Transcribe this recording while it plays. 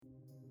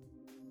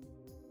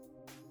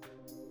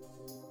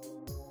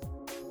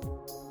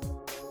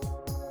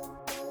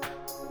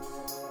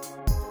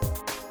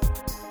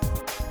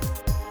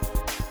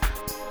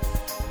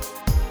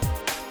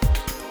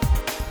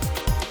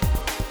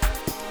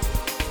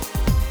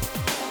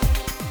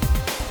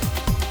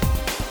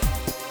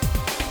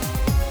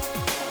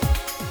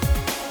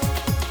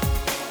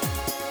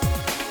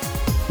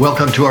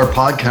Welcome to our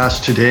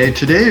podcast today.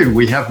 Today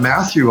we have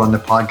Matthew on the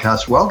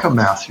podcast. Welcome,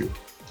 Matthew.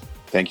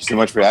 Thank you so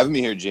much for having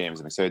me here,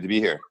 James. I'm excited to be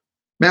here.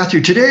 Matthew,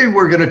 today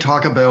we're going to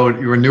talk about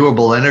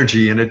renewable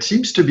energy, and it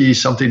seems to be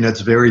something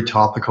that's very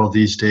topical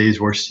these days.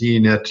 We're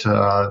seeing it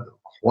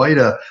quite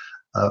a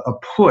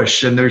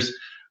push, and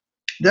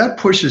that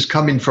push is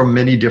coming from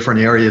many different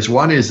areas.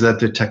 One is that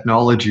the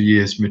technology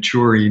is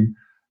maturing.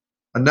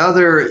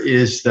 Another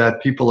is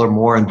that people are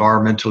more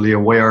environmentally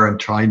aware and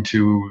trying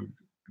to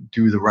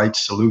do the right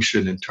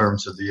solution in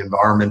terms of the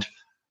environment,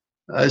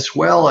 as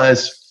well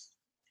as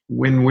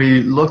when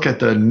we look at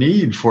the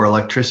need for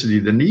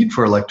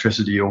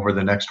electricity over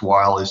the next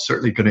while is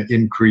certainly going to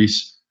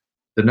increase.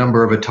 The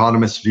number of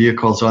autonomous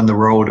vehicles on the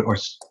road or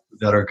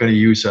that are going to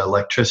use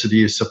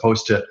electricity is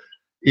supposed to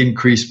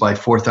increase by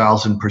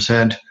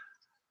 4,000%.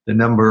 The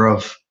number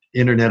of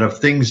Internet of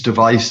Things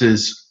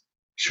devices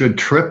should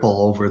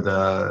triple over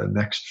the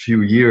next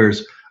few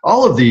years.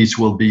 All of these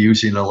will be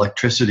using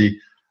electricity,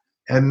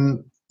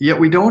 and yet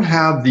we don't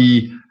have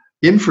the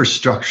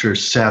infrastructure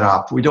set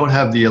up. We don't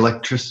have the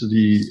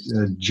electricity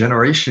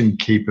generation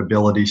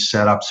capability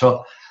set up.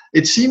 So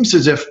it seems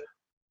as if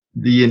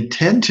the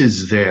intent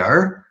is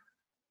there,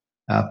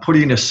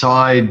 putting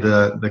aside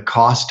the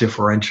cost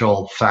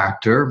differential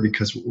factor,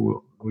 because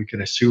we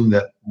can assume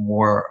that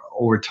more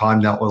over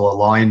time that will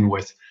align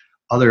with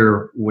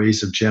other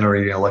ways of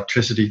generating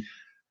electricity.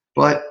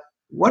 But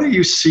what are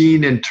you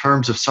seeing in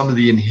terms of some of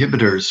the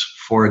inhibitors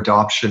for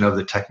adoption of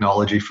the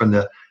technology from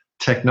the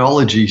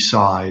technology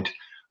side?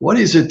 What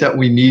is it that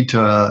we need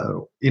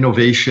to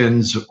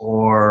innovations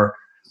or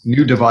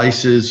new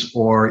devices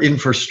or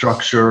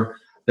infrastructure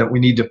that we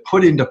need to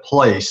put into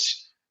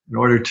place in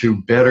order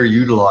to better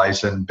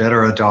utilize and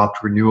better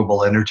adopt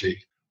renewable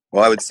energy?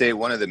 Well, I would say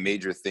one of the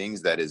major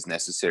things that is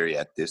necessary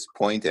at this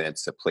point, and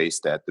it's a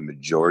place that the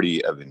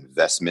majority of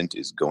investment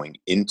is going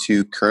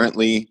into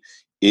currently,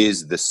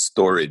 is the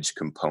storage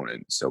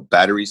component. So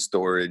battery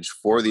storage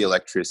for the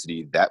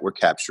electricity that we're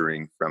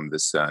capturing from the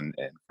sun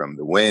and from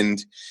the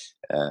wind.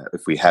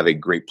 If we have a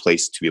great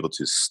place to be able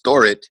to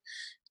store it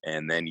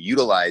and then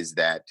utilize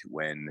that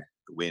when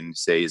the wind,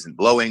 say, isn't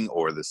blowing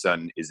or the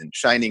sun isn't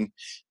shining,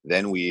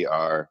 then we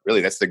are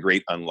really, that's the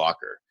great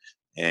unlocker.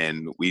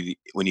 And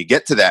when you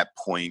get to that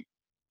point,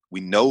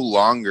 we no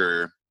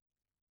longer,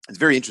 it's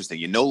very interesting,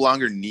 you no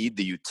longer need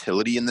the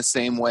utility in the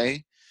same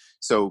way.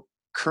 So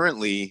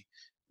currently,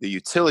 the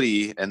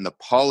utility and the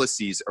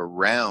policies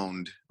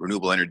around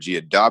renewable energy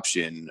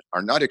adoption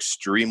are not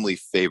extremely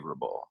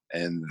favorable.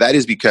 And that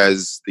is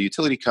because the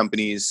utility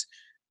companies,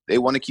 they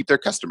want to keep their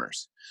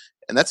customers.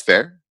 And that's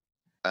fair.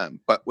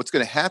 But what's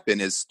going to happen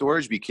is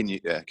storage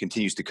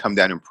continues to come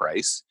down in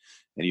price.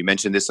 And you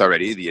mentioned this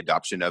already, the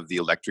adoption of the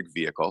electric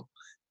vehicle.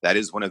 That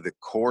is one of the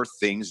core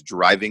things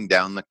driving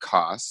down the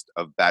cost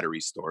of battery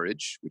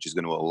storage, which is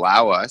going to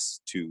allow us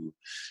to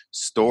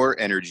store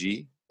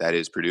energy that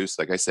is produced,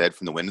 like I said,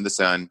 from the wind and the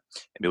sun,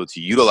 and be able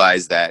to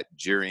utilize that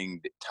during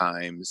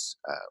times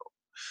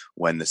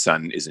when the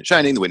sun isn't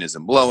shining, the wind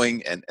isn't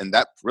blowing, and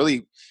that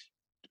really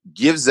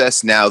gives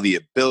us now the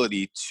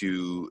ability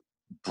to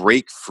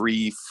break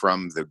free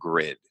from the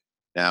grid.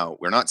 Now,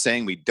 we're not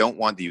saying we don't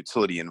want the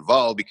utility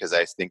involved, because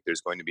I think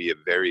there's going to be a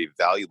very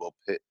valuable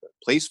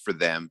place for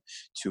them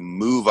to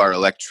move our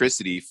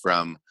electricity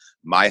from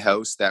my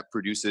house that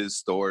produces,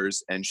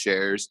 stores, and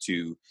shares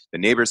to the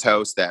neighbor's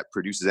house that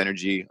produces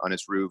energy on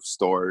its roof,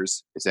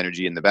 stores its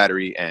energy in the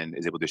battery, and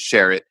is able to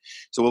share it.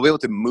 So we'll be able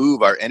to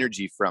move our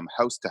energy from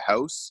house to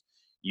house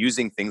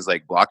using things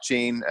like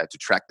blockchain to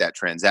track that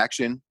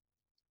transaction.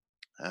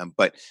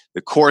 But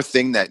the core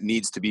thing that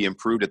needs to be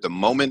improved at the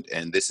moment,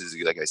 and this is,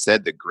 like I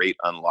said, the great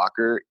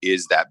unlocker,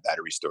 is that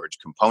battery storage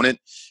component.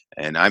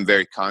 And I'm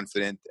very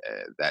confident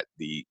that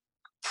the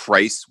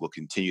price will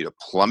continue to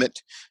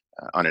plummet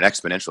on an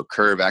exponential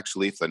curve,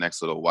 actually, for the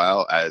next little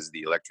while as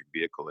the electric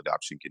vehicle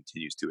adoption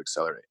continues to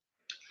accelerate.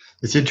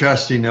 It's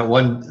interesting that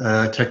one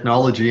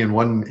technology in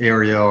one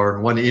area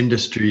or one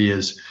industry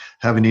is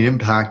having an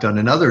impact on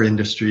another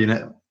industry.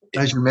 And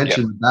as you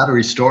mentioned,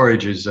 battery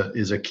storage is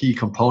a key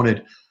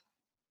component,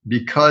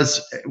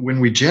 because when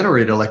we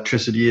generate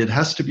electricity, it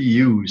has to be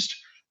used.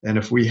 And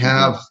if we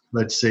have,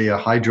 let's say, a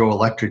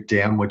hydroelectric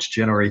dam which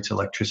generates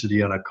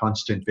electricity on a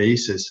constant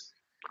basis,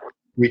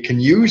 we can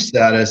use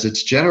that as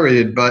it's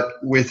generated. But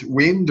with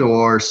wind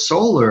or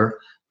solar,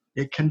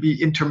 it can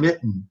be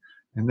intermittent.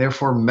 And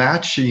therefore,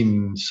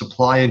 matching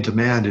supply and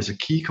demand is a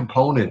key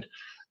component,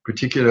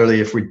 particularly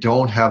if we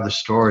don't have the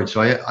storage.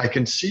 So I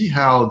can see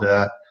how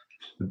the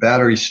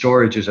battery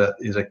storage is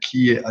a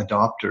key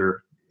adopter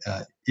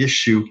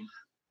issue.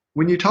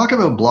 When you talk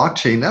about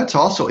blockchain, that's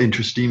also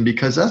interesting,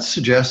 because that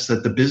suggests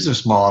that the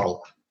business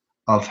model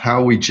of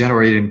how we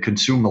generate and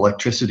consume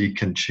electricity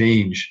can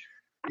change.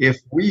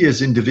 If we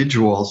as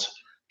individuals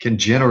can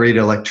generate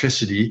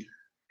electricity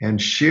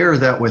and share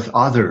that with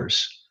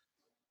others.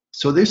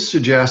 So this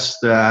suggests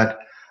that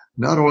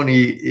not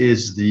only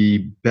is the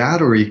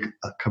battery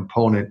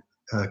component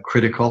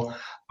critical,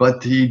 but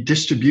the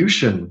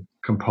distribution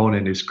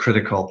component is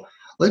critical.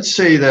 Let's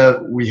say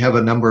that we have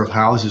a number of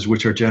houses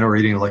which are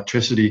generating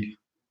electricity,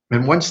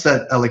 And once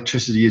that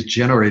electricity is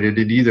generated,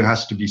 it either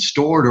has to be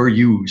stored or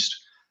used.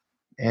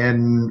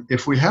 And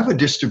if we have a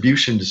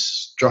distribution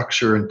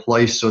structure in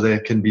place so that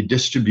it can be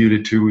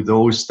distributed to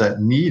those that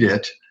need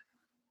it,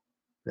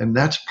 then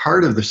that's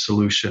part of the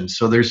solution.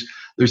 So there's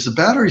the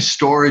battery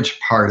storage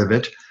part of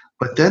it,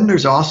 but then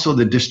there's also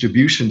the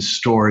distribution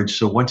storage.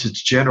 So once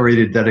it's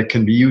generated, that it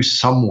can be used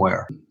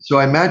somewhere. So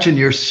I imagine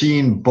you're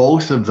seeing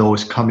both of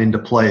those come into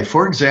play.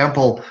 For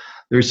example,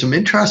 there's some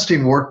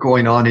interesting work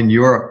going on in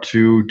Europe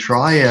to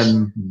try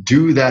and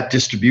do that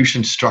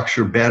distribution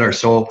structure better.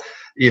 So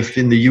if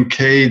in the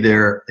UK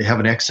they have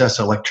an excess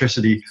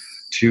electricity,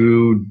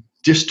 to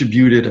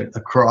distribute it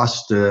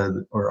across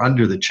or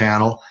under the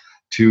channel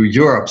to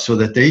Europe so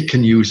that they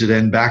can use it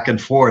and back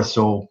and forth.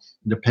 So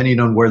depending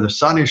on where the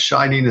sun is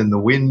shining and the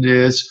wind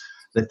is,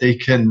 that they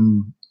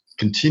can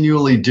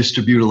continually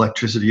distribute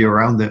electricity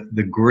around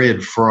the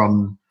grid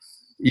from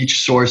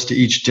each source to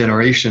each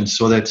generation,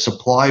 so that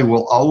supply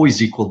will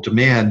always equal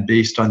demand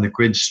based on the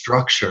grid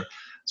structure.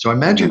 So I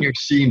imagine you're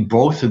seeing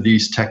both of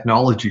these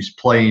technologies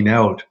playing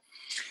out.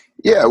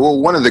 Yeah,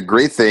 well, one of the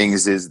great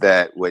things is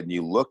that when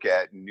you look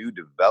at new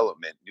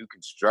development, new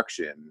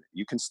construction,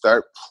 you can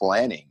start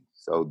planning.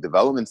 So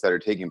developments that are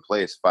taking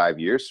place 5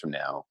 years from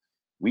now,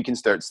 we can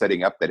start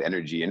setting up that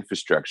energy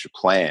infrastructure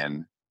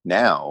plan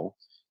now,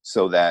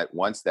 so that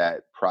once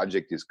that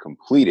project is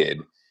completed,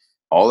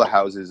 all the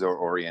houses are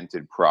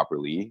oriented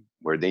properly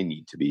where they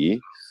need to be.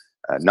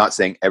 Not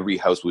saying every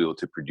house will be able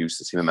to produce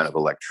the same amount of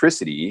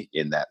electricity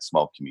in that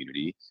small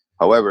community.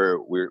 However,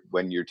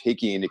 when you're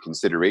taking into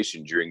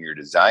consideration during your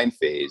design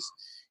phase,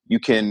 you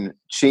can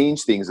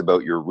change things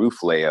about your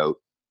roof layout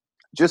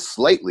just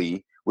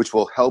slightly, which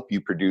will help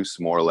you produce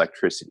more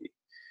electricity.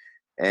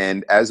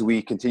 And as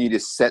we continue to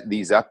set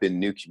these up in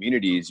new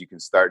communities, you can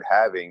start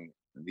having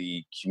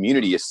the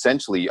community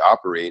essentially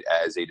operate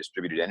as a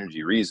distributed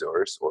energy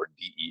resource, or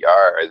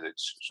DER as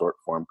it's short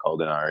form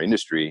called in our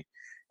industry.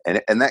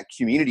 And that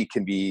community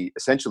can be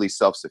essentially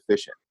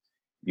self-sufficient.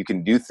 You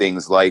can do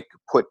things like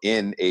put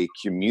in a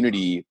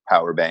community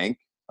power bank,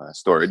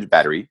 storage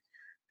battery,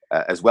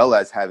 as well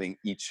as having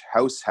each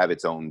house have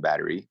its own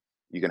battery.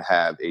 You can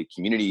have a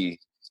community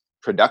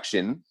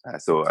production,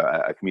 so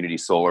a community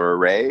solar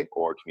array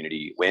or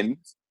community wind,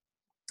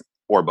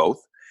 or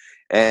both,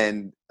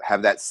 and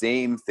have that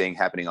same thing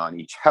happening on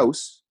each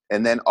house.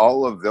 And then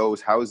all of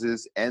those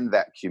houses and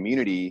that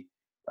community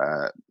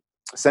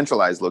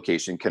centralized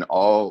location can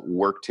all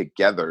work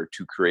together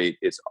to create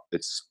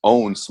its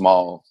own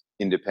small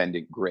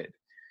independent grid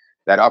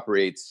that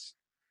operates.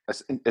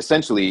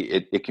 Essentially,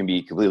 it can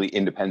be completely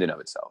independent of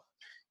itself.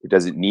 It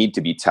doesn't need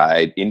to be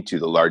tied into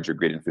the larger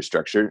grid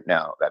infrastructure.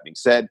 Now, that being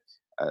said,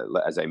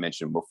 as I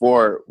mentioned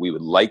before, we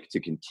would like to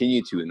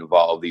continue to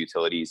involve the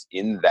utilities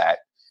in that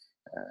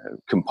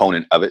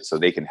component of it, so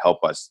they can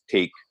help us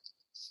take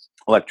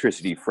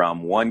electricity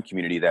from one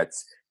community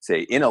that's,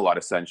 say, in a lot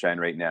of sunshine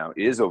right now,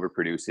 is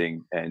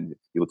overproducing, and be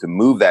able to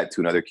move that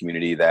to another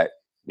community that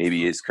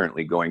maybe is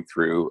currently going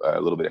through a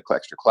little bit of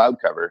extra cloud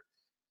cover.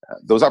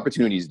 Those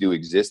opportunities do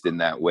exist in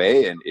that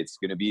way, and it's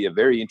going to be a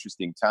very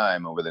interesting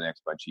time over the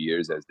next bunch of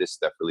years as this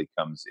stuff really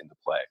comes into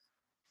play.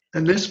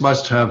 And this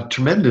must have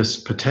tremendous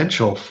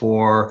potential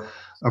for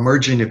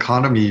emerging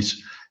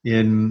economies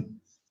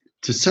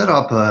to set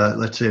up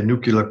let's say a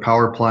nuclear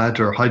power plant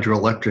or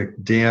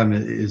hydroelectric dam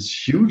is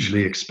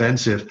hugely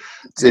expensive.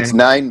 It's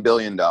 $9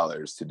 billion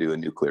to do a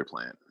nuclear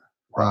plant,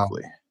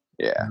 roughly. Wow.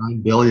 Yeah.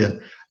 $9 billion.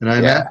 And I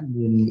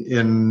imagine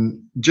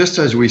in just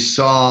as we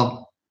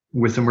saw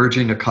with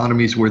emerging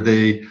economies where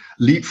they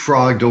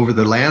leapfrogged over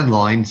the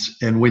landlines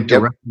and went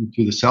directly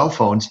to the cell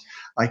phones,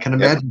 I can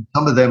imagine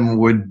some of them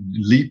would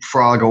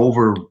leapfrog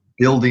over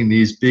building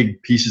these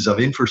big pieces of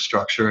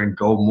infrastructure and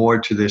go more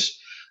to this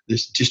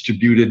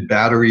distributed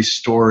battery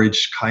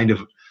storage kind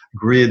of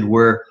grid,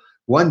 where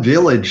one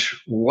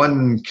village,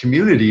 one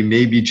community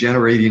may be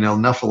generating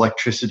enough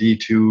electricity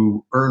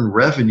to earn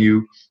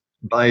revenue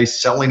by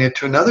selling it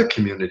to another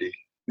community.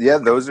 Yeah,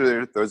 those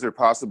are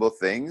possible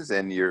things,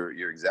 and you're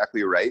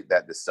exactly right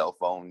that the cell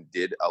phone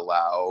did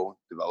allow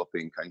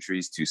developing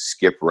countries to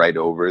skip right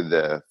over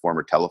the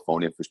former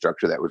telephone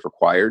infrastructure that was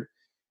required.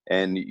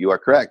 And you are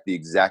correct, the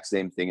exact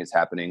same thing is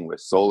happening with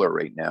solar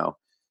right now.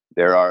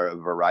 There are a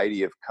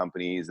variety of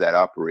companies that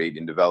operate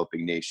in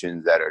developing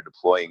nations that are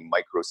deploying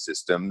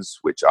microsystems,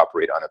 which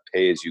operate on a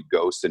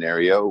pay-as-you-go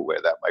scenario, where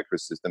that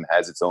microsystem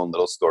has its own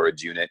little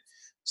storage unit,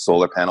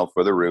 solar panel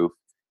for the roof,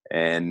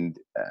 and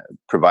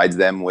provides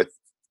them with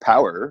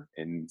power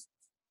in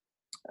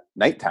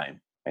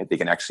nighttime. Right? They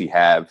can actually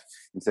have,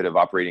 instead of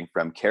operating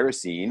from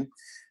kerosene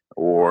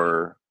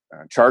or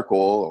charcoal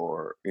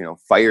or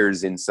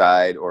fires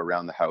inside or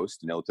around the house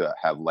to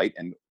have light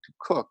and to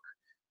cook,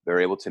 they're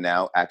able to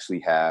now actually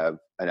have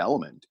an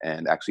element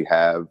and actually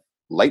have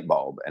light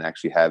bulb and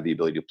actually have the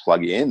ability to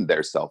plug in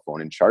their cell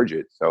phone and charge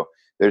it. So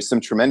there's some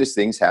tremendous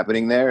things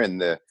happening there, and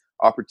the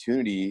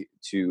opportunity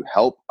to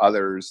help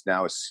others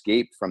now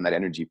escape from that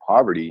energy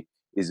poverty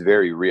is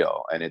very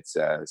real. And it's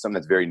something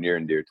that's very near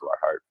and dear to our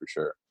heart for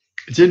sure.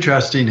 It's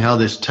interesting how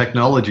this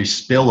technology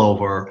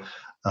spillover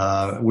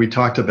We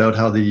talked about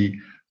how the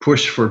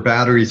push for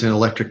batteries in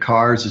electric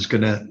cars is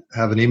going to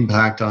have an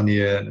impact on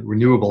the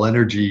renewable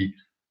energy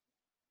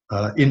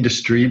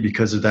industry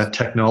because of that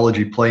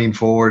technology playing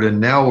forward. And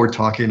now we're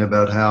talking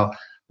about how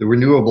the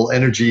renewable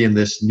energy in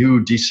this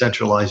new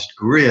decentralized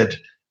grid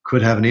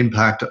could have an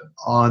impact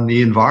on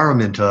the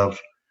environment of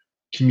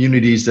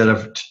communities that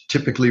have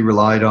typically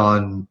relied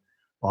on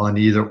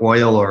either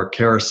oil or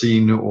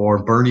kerosene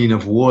or burning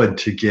of wood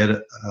to get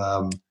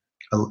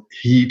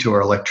heat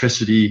or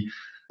electricity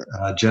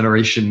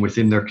generation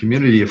within their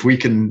community. If we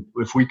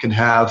can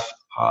have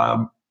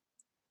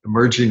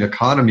emerging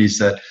economies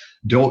that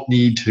don't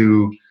need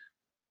to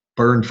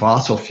burn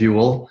fossil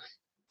fuel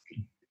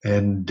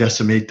and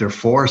decimate their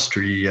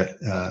forestry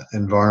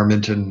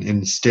environment, and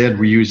instead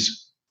we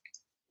use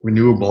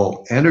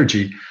renewable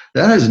energy,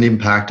 that has an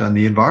impact on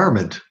the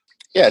environment.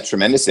 Yeah,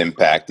 tremendous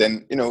impact.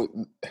 And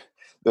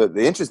the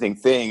interesting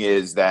thing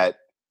is that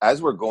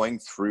as we're going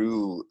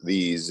through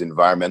these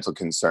environmental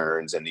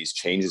concerns and these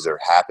changes are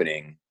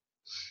happening,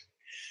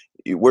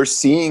 we're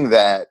seeing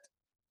that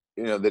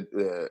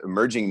the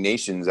emerging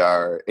nations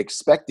are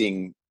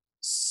expecting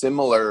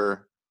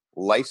similar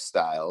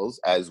lifestyles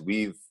as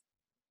we've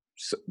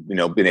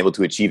been able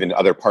to achieve in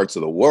other parts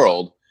of the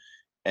world,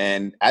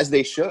 and as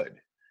they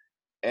should.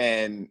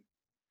 And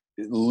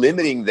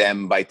limiting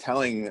them by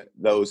telling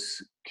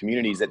those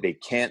communities that they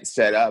can't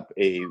set up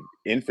a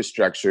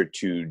infrastructure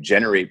to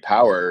generate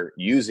power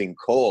using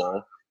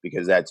coal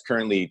because that's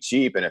currently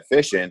cheap and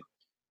efficient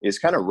is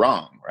kind of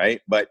wrong,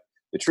 right? But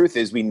the truth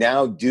is we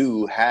now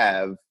do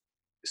have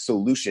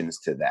solutions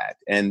to that.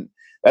 And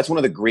that's one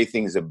of the great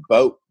things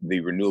about the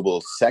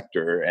renewable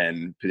sector,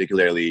 and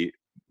particularly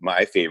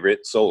my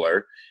favorite,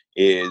 solar,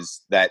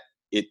 is that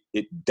it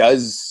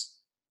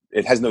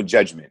has no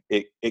judgment.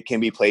 It can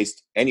be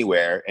placed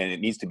anywhere, and it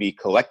needs to be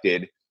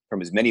collected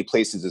from as many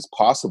places as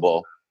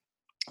possible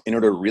in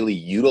order to really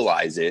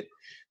utilize it.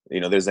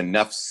 There's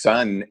enough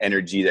sun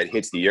energy that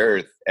hits the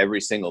earth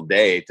every single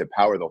day to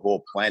power the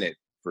whole planet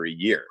for a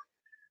year,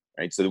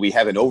 right? So that we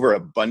have an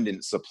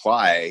overabundant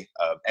supply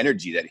of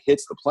energy that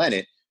hits the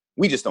planet.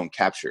 We just don't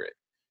capture it.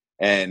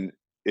 And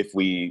if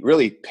we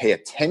really pay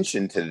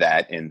attention to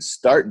that and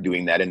start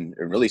doing that and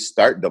really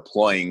start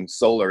deploying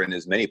solar in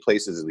as many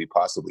places as we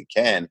possibly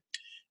can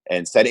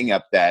and setting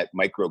up that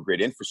microgrid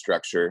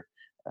infrastructure,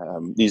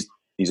 these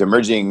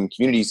emerging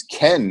communities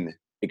can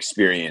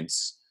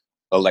experience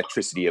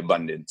electricity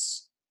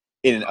abundance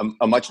in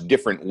a much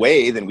different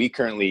way than we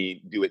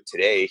currently do it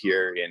today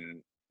here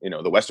in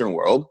the Western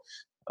world.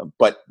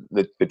 But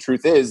the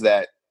truth is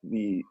that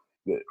the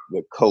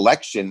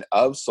collection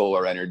of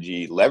solar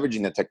energy,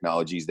 leveraging the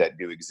technologies that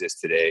do exist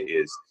today,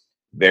 is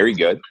very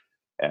good.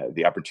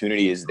 The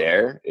opportunity is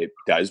there. It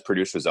does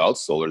produce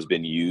results. Solar has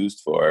been used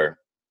for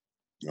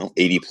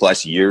 80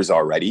 plus years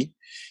already,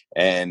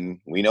 and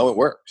we know it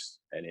works.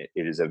 And it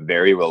is a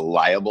very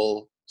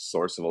reliable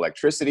source of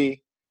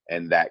electricity.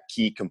 And that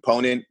key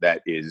component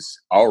that is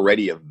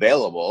already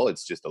available,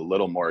 it's just a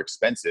little more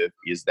expensive,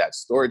 is that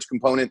storage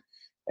component.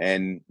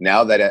 And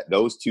now that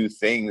those two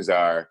things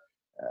are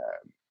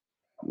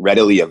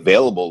readily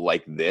available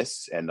like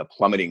this, and the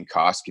plummeting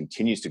cost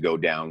continues to go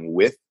down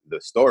with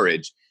the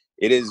storage,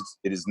 it is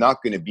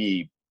not going to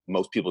be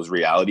most people's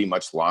reality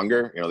much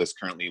longer. There's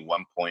currently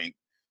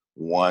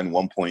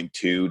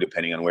 1.2,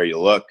 depending on where you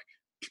look,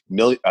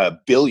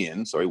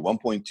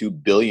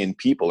 1.2 billion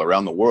people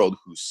around the world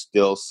who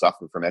still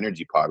suffer from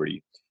energy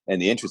poverty.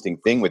 And the interesting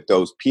thing with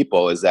those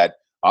people is that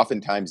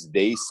oftentimes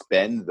they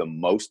spend the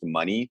most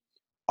money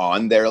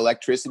on their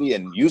electricity,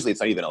 and usually it's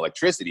not even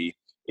electricity.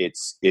 It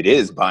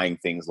is buying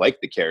things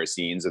like the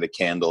kerosenes or the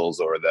candles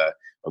or the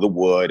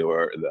wood,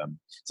 or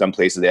some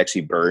places they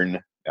actually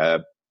burn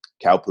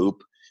cow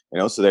poop.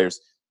 So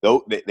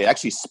they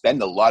actually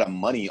spend a lot of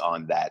money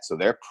on that. So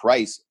their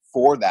price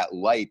for that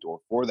light or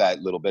for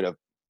that little bit of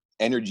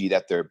energy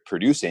that they're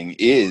producing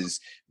is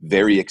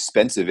very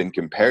expensive in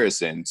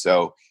comparison.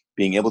 So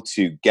being able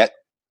to get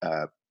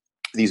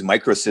these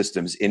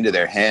microsystems into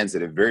their hands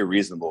at a very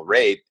reasonable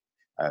rate,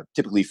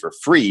 typically for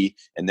free,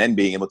 and then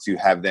being able to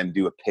have them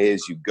do a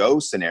pay-as-you-go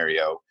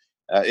scenario,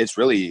 it's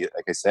really,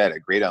 like I said, a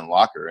great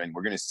unlocker. And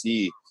we're going to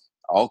see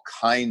all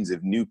kinds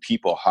of new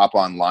people hop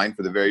online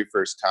for the very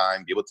first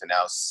time, be able to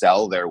now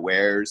sell their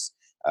wares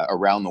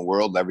around the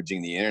world,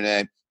 leveraging the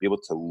internet, be able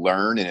to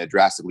learn in a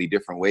drastically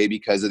different way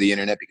because of the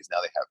internet, because now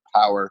they have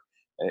power.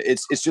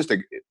 It's just a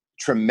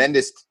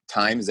tremendous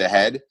times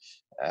ahead,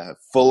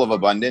 full of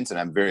abundance, and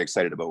I'm very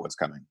excited about what's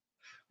coming.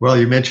 Well,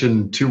 you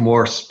mentioned two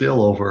more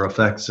spillover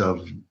effects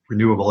of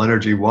renewable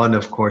energy. One,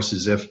 of course,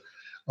 is if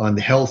on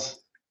the health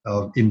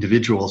of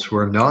individuals who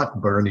are not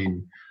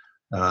burning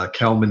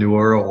cow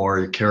manure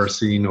or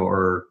kerosene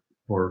or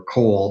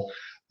coal,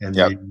 and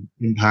the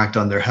impact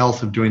on their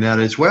health of doing that,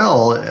 as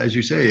well as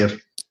you say,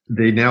 if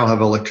they now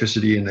have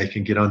electricity and they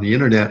can get on the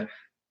internet,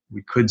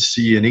 we could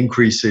see an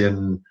increase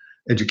in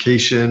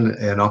education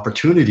and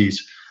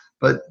opportunities.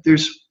 But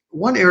there's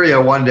one area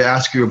I wanted to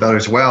ask you about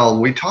as well.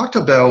 We talked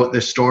about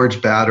the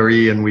storage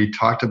battery, and we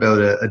talked about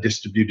a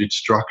distributed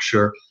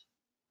structure.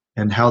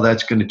 and how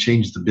that's going to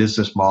change the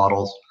business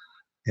models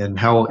and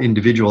how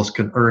individuals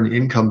can earn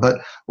income.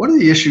 But one of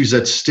the issues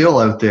that's still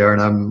out there,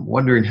 and I'm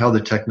wondering how the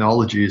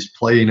technology is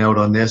playing out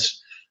on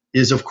this,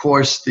 is of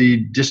course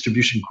the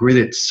distribution grid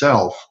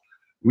itself.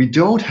 We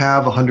don't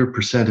have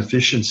 100%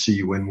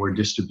 efficiency when we're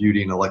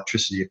distributing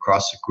electricity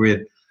across the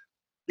grid.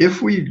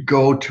 If we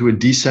go to a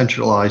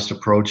decentralized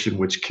approach in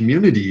which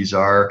communities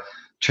are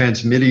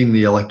transmitting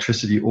the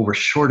electricity over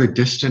shorter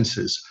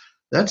distances,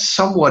 that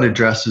somewhat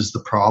addresses the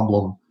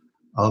problem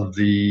of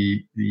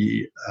the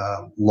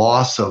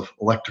loss of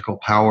electrical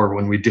power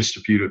when we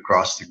distribute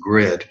across the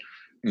grid.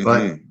 Mm-hmm.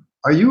 But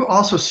are you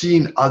also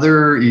seeing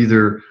other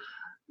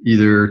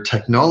either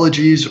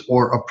technologies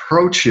or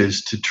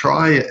approaches to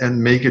try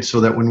and make it so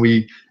that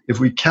if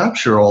we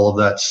capture all of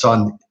that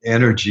sun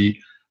energy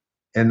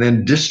and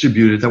then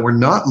distribute it, that we're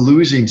not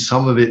losing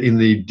some of it in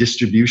the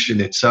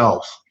distribution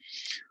itself?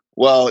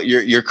 Well,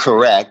 you're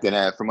correct,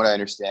 and from what I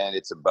understand,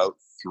 it's about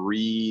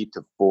 3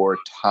 to 4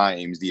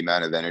 times the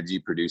amount of energy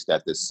produced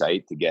at the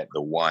site to get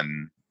the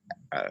one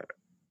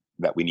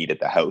that we need at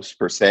the house,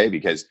 per se,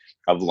 because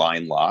of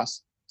line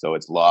loss. So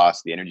it's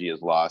lost. The energy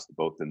is lost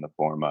both in the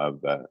form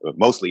of,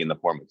 mostly in the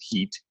form of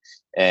heat.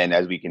 And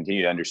as we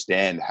continue to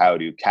understand how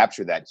to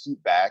capture that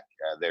heat back,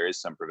 there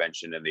is some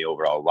prevention in the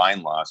overall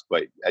line loss.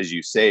 But as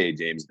you say,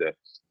 James,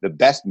 the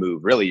best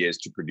move really is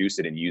to produce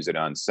it and use it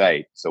on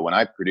site. So when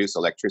I produce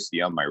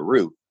electricity on my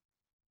roof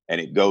and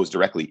it goes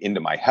directly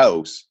into my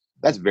house,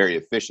 that's very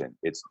efficient.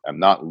 I'm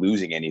not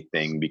losing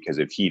anything because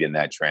of heat in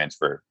that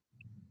transfer.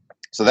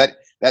 So that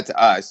to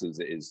us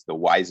is the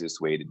wisest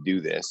way to do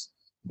this.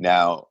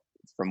 Now,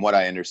 from what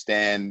I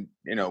understand,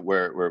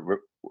 we're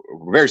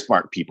very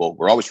smart people.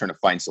 We're always trying to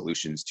find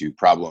solutions to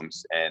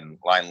problems, and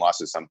line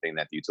loss is something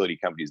that the utility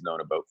company's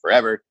known about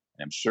forever.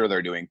 And I'm sure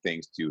they're doing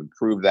things to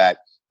improve that.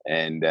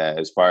 And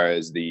as far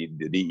as the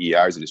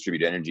DERs, the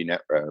distributed energy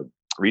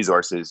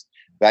resources,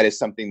 that is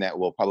something that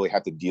we'll probably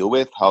have to deal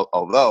with,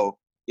 although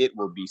it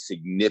will be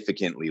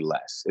significantly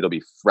less. It'll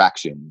be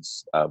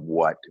fractions of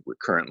what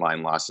current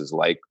line loss is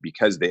like,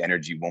 because the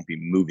energy won't be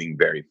moving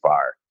very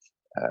far.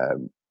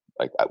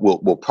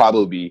 We'll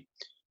probably be,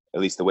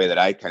 at least the way that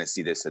I kind of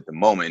see this at the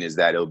moment, is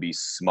that it'll be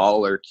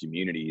smaller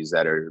communities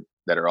that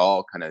are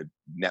all kind of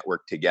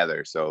networked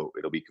together. So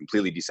it'll be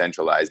completely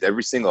decentralized.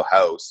 Every single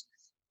house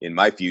in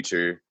my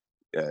future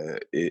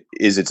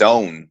is its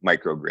own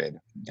microgrid,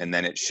 and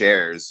then it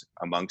shares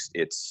amongst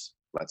its,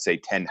 let's say,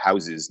 10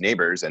 houses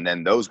neighbors, and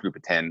then those group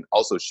of 10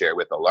 also share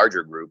with a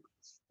larger group,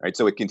 right?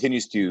 So it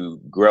continues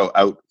to grow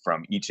out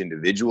from each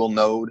individual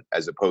node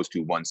as opposed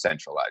to one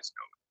centralized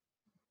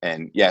node.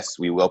 And yes,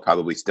 we will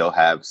probably still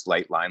have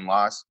slight line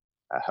loss.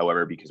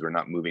 However, because we're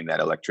not moving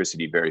that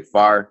electricity very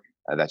far,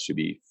 that should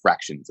be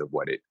fractions of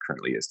what it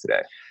currently is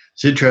today.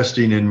 It's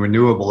interesting in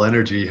renewable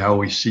energy how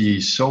we see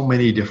so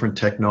many different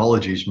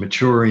technologies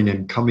maturing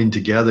and coming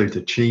together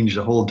to change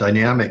the whole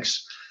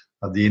dynamics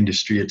of the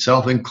industry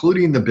itself,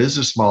 including the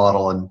business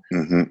model.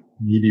 And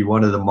maybe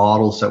one of the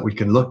models that we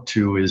can look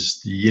to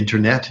is the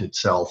internet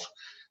itself,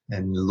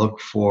 and look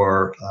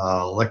for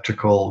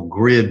electrical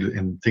grid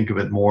and think of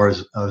it more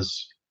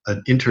as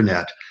an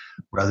internet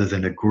rather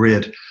than a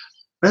grid.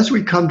 As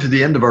we come to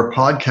the end of our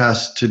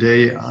podcast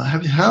today,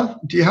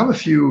 do you have a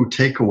few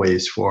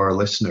takeaways for our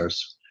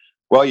listeners?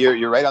 Well,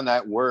 you're right on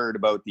that word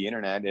about the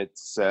internet.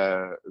 It's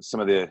some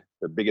of the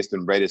biggest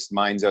and brightest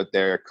minds out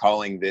there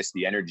calling this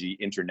the energy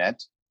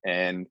internet.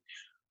 And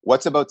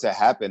what's about to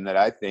happen that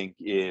I think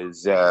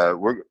is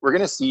we're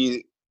going to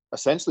see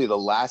essentially the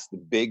last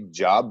big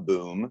job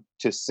boom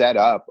to set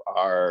up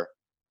our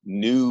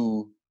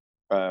new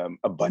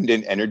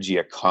abundant energy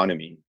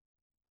economy.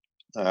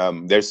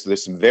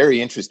 There's some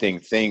very interesting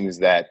things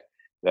that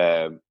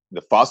the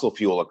fossil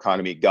fuel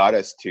economy got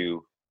us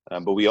to,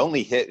 but we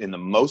only hit in the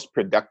most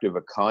productive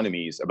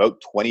economies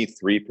about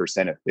 23%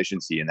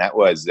 efficiency, and that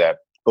was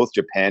both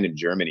Japan and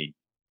Germany.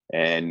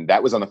 And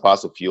that was on the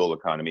fossil fuel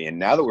economy. And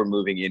now that we're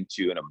moving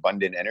into an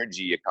abundant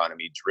energy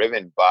economy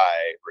driven by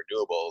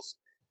renewables,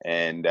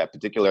 and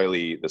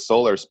particularly the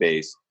solar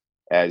space,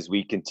 as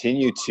we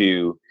continue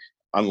to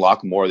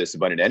unlock more of this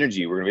abundant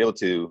energy, we're going to be able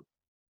to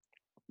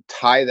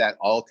tie that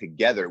all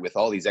together with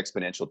all these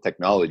exponential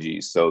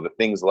technologies. So the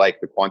things like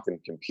the quantum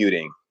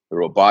computing, the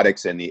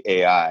robotics and the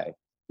AI,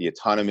 the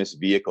autonomous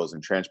vehicles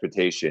and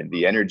transportation,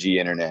 the energy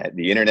internet,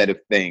 the Internet of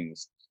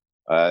Things,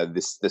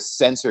 the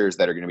sensors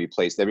that are going to be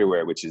placed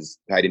everywhere, which is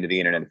tied into the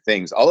Internet of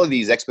Things. All of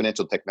these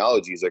exponential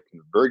technologies are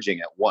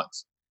converging at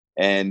once.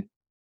 And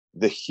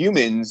the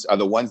humans are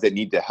the ones that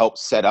need to help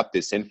set up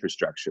this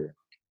infrastructure.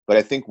 But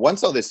I think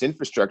once all this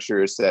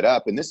infrastructure is set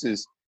up, and this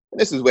is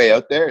way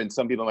out there, and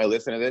some people might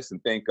listen to this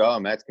and think,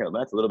 oh, that's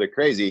a little bit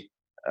crazy.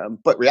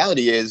 But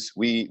reality is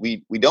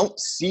we don't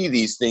see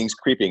these things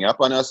creeping up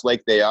on us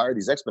like they are.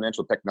 These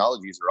exponential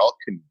technologies are all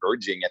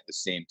converging at the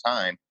same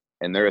time,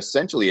 and they're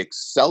essentially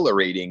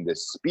accelerating the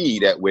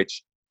speed at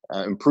which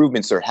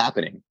improvements are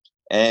happening.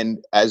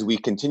 And as we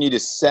continue to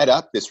set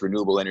up this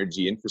renewable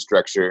energy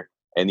infrastructure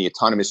and the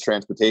autonomous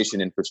transportation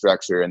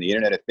infrastructure and the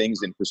Internet of Things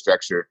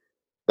infrastructure,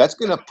 that's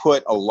going to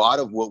put a lot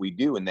of what we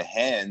do in the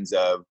hands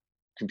of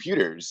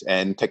computers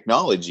and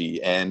technology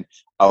and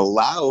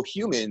allow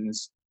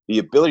humans the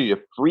ability to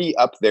free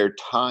up their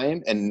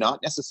time and not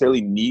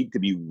necessarily need to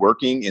be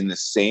working in the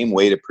same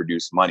way to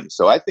produce money.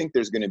 So I think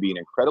there's going to be an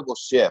incredible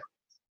shift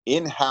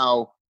in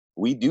how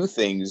we do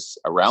things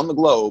around the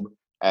globe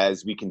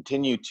as we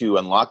continue to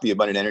unlock the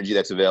abundant energy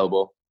that's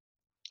available,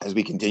 as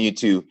we continue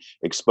to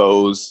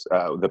expose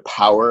the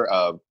power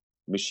of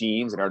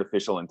machines and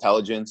artificial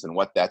intelligence and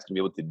what that's going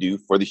to be able to do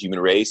for the human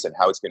race, and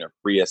how it's going to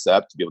free us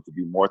up to be able to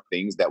do more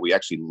things that we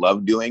actually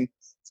love doing,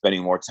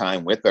 spending more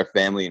time with our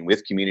family and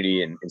with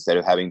community, and instead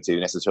of having to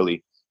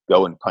necessarily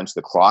go and punch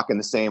the clock in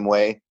the same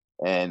way.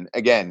 And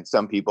again,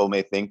 some people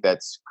may think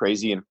that's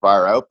crazy and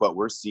far out, but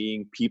we're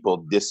seeing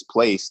people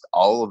displaced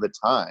all of the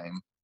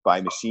time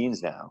by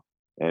machines now.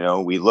 You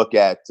know, we look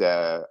at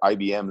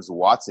IBM's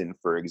Watson,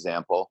 for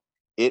example.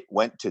 It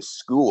went to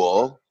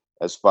school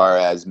as far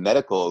as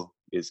medical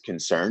is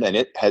concerned, and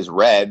it has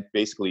read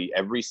basically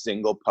every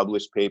single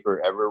published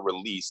paper ever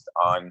released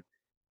on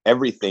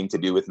everything to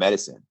do with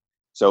medicine.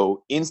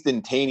 So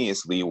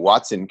instantaneously,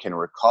 Watson can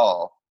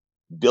recall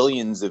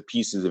billions of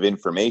pieces of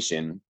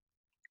information,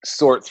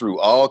 sort through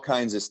all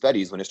kinds of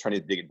studies when it's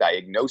trying to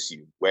diagnose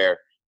you, where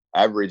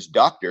average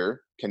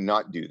doctor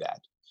cannot do that.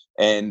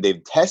 And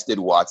they've tested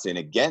Watson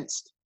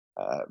against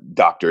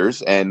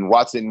doctors, and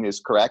Watson is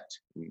correct.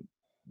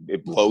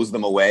 It blows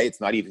them away. It's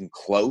not even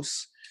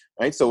close,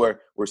 right? So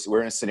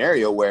we're in a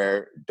scenario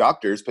where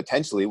doctors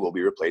potentially will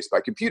be replaced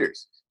by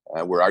computers.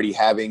 We're already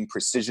having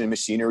precision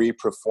machinery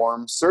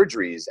perform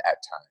surgeries at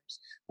times.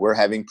 We're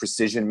having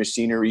precision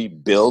machinery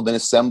build and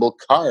assemble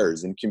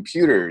cars and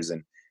computers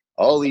and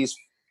all these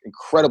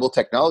incredible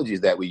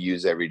technologies that we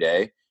use every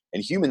day.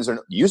 And humans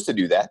are used to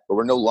do that, but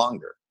we're no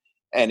longer.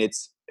 And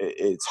it's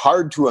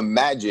hard to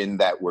imagine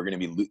that we're going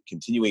to be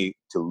continuing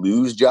to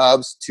lose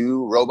jobs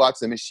to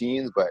robots and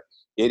machines, but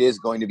it is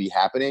going to be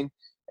happening.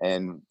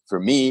 And for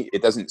me,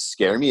 it doesn't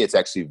scare me. It's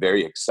actually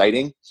very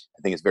exciting.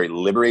 I think it's very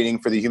liberating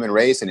for the human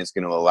race, and it's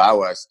going to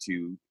allow us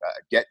to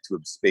get to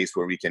a space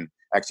where we can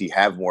actually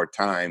have more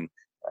time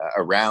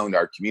around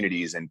our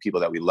communities and people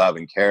that we love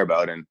and care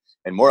about, and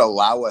more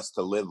allow us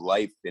to live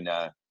life in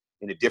a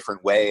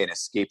different way and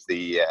escape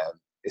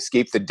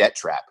the debt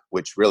trap,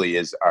 which really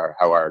is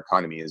how our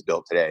economy is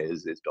built today,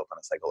 is built on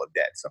a cycle of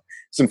debt. So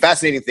some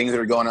fascinating things that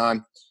are going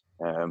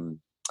on,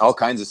 all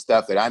kinds of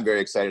stuff that I'm very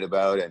excited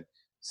about, and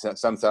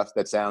some stuff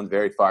that sounds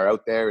very far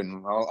out there.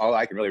 And all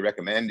I can really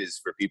recommend is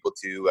for people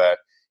to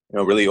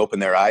really open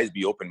their eyes,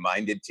 be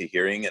open-minded to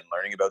hearing and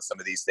learning about some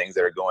of these things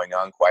that are going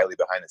on quietly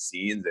behind the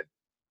scenes. And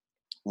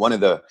one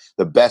of the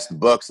best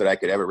books that I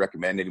could ever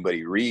recommend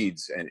anybody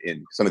reads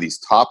in some of these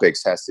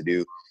topics has to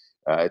do,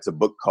 it's a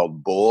book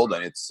called Bold,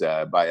 and it's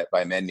by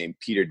a man named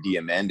Peter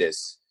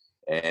Diamandis.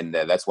 And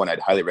that's one I'd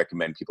highly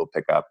recommend people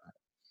pick up,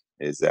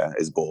 is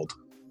Bold.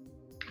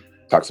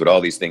 Talks about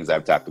all these things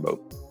I've talked about.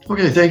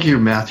 Okay, thank you,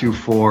 Matthew,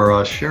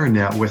 for sharing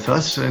that with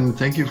us, and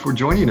thank you for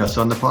joining us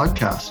on the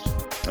podcast.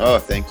 Oh,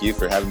 thank you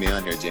for having me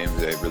on here, James.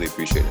 I really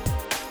appreciate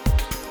it.